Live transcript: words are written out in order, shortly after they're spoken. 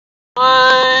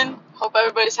everyone. Hope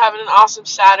everybody's having an awesome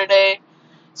Saturday.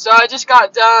 So I just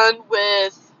got done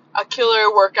with a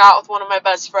killer workout with one of my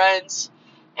best friends,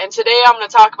 and today I'm going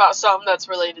to talk about something that's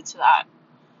related to that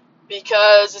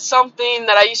because it's something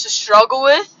that I used to struggle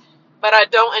with, but I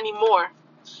don't anymore.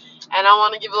 And I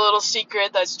want to give a little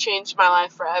secret that's changed my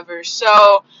life forever.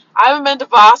 So I haven't been to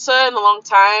Vasa in a long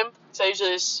time, so I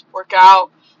usually just work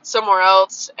out somewhere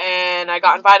else, and I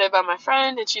got invited by my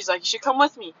friend, and she's like, you should come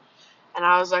with me. And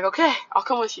I was like, okay, I'll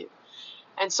come with you.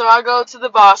 And so I go to the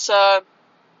Vasa,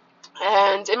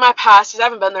 and in my past, 'cause I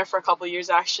haven't been there for a couple years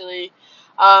actually,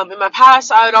 in my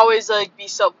past I would always be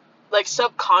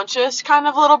subconscious kind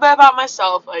of a little bit about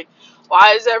myself, like,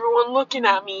 why is everyone looking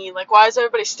at me? Like, why is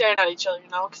everybody staring at each other?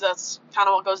 Because that's kind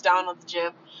of what goes down at the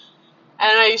gym.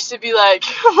 And I used to be like,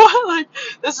 what? Like,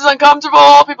 this is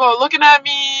uncomfortable. People are looking at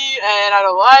me, and I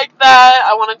don't like that.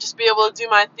 I want to just be able to do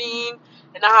my thing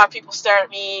and not have people stare at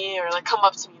me or come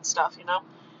up to me and stuff.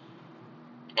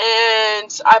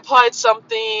 And I applied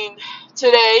something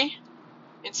today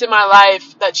into my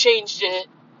life that changed it,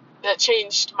 that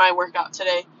changed my workout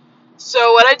today.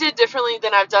 So what I did differently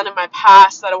than I've done in my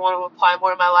past that I want to apply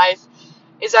more in my life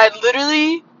is I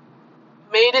literally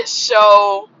made it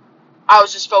so I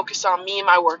was just focused on me and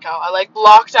my workout. I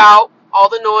blocked out all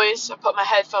the noise. I put my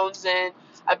headphones in.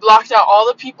 I blocked out all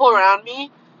the people around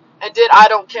me and did I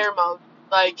don't care mode.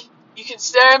 You can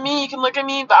stare at me, you can look at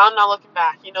me, but I'm not looking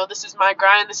back. This is my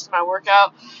grind, this is my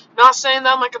workout. Not saying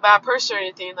that I'm a bad person or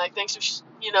anything. Thanks for,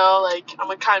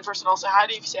 I'm a kind person. I'll say hi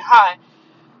to you if you say hi.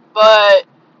 But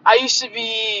I used to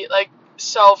be,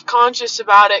 self-conscious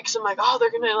about it because I'm like, oh,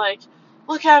 they're going to,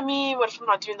 look at me. What if I'm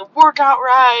not doing the workout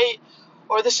right?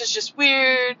 Or this is just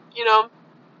weird.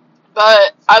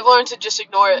 But I've learned to just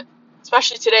ignore it,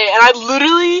 especially today. And I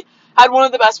literally had one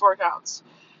of the best workouts.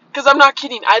 Because I'm not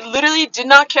kidding. I literally did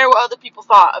not care what other people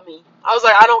thought of me. I was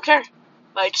like, I don't care.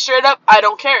 Straight up, I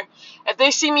don't care. If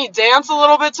they see me dance a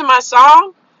little bit to my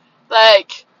song,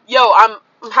 yo, I'm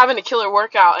having a killer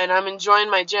workout and I'm enjoying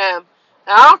my gym. And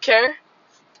I don't care.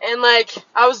 And,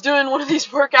 I was doing one of these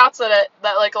workouts that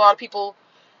a lot of people,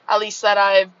 at least that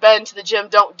I've been to the gym,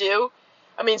 don't do.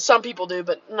 I mean, some people do,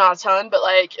 but not a ton. But,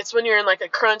 it's when you're in, a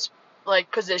crunch,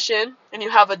 position, and you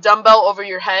have a dumbbell over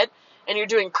your head, and you're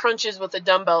doing crunches with a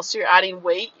dumbbell, so you're adding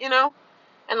weight.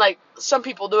 And, some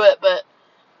people do it, but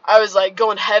I was,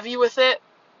 going heavy with it,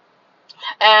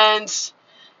 and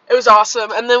it was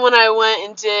awesome. And then when I went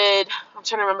and did, I'm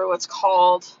trying to remember what it's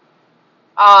called.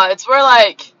 It's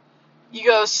where, you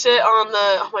go sit on the,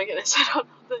 oh my goodness, I don't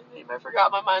know the name, I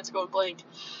forgot, my mind's going blank.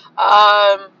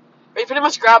 Where you pretty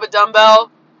much grab a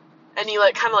dumbbell, and you,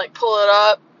 kind of, pull it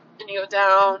up, and you go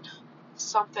down,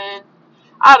 something.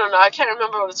 I don't know, I can't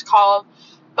remember what it's called,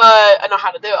 but I know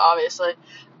how to do it, obviously.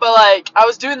 But, I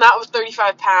was doing that with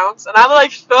 35 pounds, and I,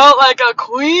 felt like a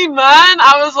queen, man.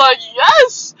 I was like,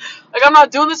 yes! I'm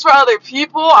not doing this for other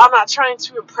people. I'm not trying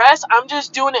to impress. I'm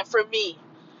just doing it for me.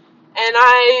 And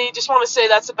I just want to say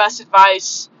that's the best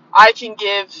advice I can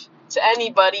give to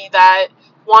anybody that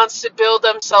wants to build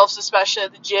themselves, especially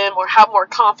at the gym, or have more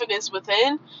confidence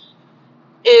within,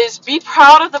 is be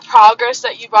proud of the progress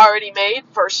that you've already made,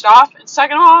 first off. And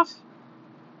second off,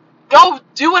 go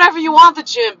do whatever you want at the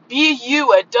gym. Be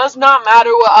you. It does not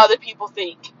matter what other people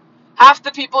think. Half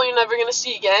the people you're never going to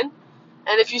see again.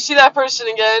 And if you see that person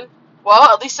again, well,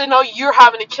 at least they know you're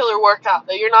having a killer workout.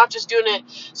 That you're not just doing it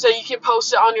so you can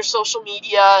post it on your social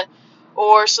media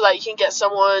or so that you can get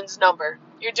someone's number.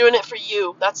 You're doing it for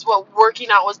you. That's what working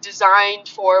out was designed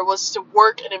for, was to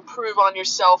work and improve on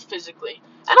yourself physically.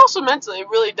 And also mentally. It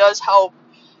really does help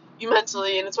you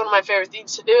mentally, and it's one of my favorite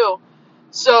things to do.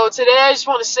 So today I just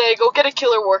want to say, go get a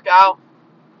killer workout.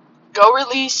 Go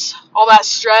release all that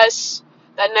stress,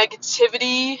 that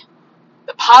negativity,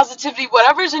 the positivity,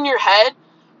 whatever's in your head.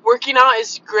 Working out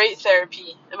is great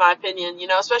therapy, in my opinion,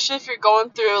 especially if you're going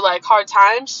through, hard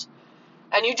times,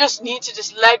 and you just need to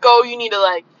just let go. You need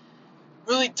to,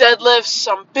 really deadlift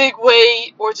some big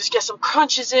weight, or just get some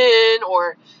crunches in,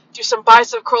 or do some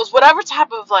bicep curls, whatever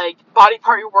type of, body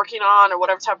part you're working on, or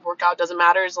whatever type of workout, doesn't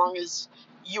matter, as long as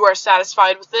you are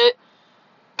satisfied with it,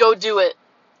 go do it.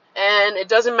 And it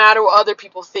doesn't matter what other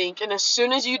people think. And as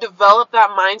soon as you develop that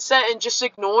mindset and just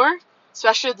ignore,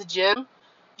 especially at the gym,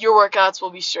 your workouts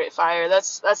will be straight fire.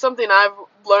 That's something I've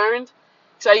learned,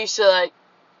 because I used to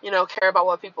care about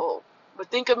what people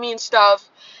would think of me and stuff,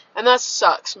 and that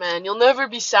sucks, man. You'll never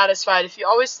be satisfied if you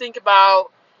always think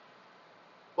about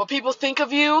what people think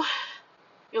of you.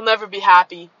 You'll never be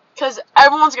happy, because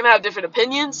everyone's gonna have different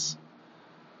opinions.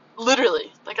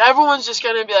 Literally, everyone's just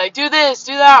gonna be like, do this,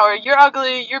 do that, or you're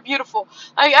ugly, you're beautiful.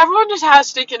 Everyone just has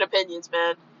stinking opinions,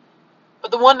 man.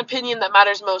 But the one opinion that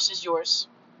matters most is yours.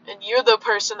 And you're the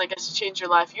person that gets to change your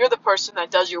life. You're the person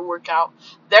that does your workout.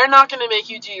 They're not going to make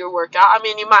you do your workout. I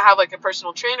mean, you might have like a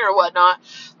personal trainer or whatnot,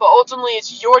 but ultimately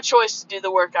it's your choice to do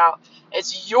the workout.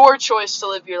 It's your choice to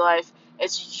live your life.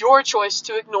 It's your choice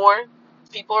to ignore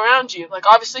people around you. Like,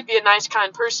 obviously be a nice,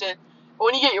 kind person, but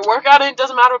when you get your workout in, it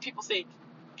doesn't matter what people think.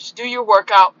 Just do your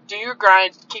workout, do your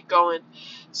grind, keep going.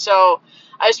 So,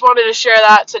 I just wanted to share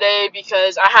that today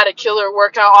because I had a killer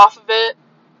workout off of it,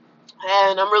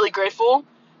 and I'm really grateful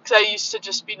because I used to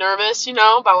just be nervous,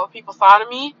 about what people thought of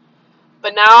me.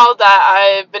 But now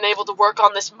that I've been able to work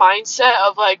on this mindset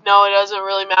of like, no, it doesn't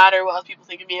really matter what people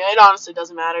think of me. It honestly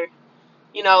doesn't matter.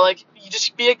 Like, you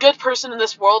just be a good person in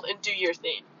this world and do your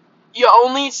thing. You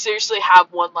only seriously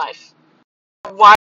have one life. Why